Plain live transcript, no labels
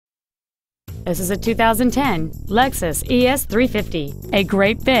This is a 2010 Lexus ES 350, a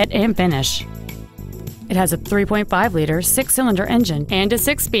great fit and finish. It has a 3.5-liter six-cylinder engine and a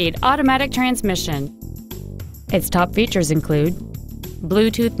 6-speed automatic transmission. Its top features include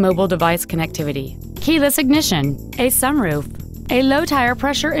Bluetooth mobile device connectivity, keyless ignition, a sunroof, a low tire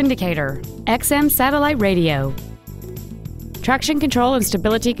pressure indicator, XM satellite radio, traction control and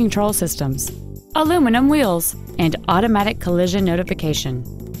stability control systems, aluminum wheels, and automatic collision notification.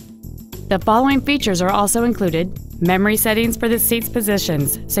 The following features are also included: memory settings for the seat's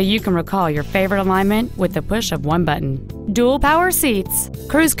positions so you can recall your favorite alignment with the push of one button, dual power seats,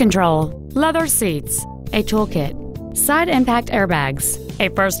 cruise control, leather seats, a toolkit, side impact airbags,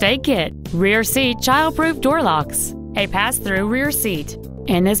 a first aid kit, rear seat child-proof door locks, a pass-through rear seat,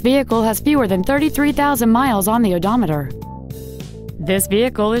 and this vehicle has fewer than 33,000 miles on the odometer. This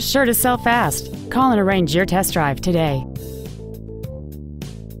vehicle is sure to sell fast. Call and arrange your test drive today.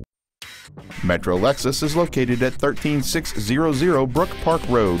 Metro Lexus is located at 13600 Brook Park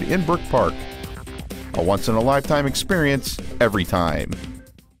Road in Brook Park. A once-in-a-lifetime experience every time.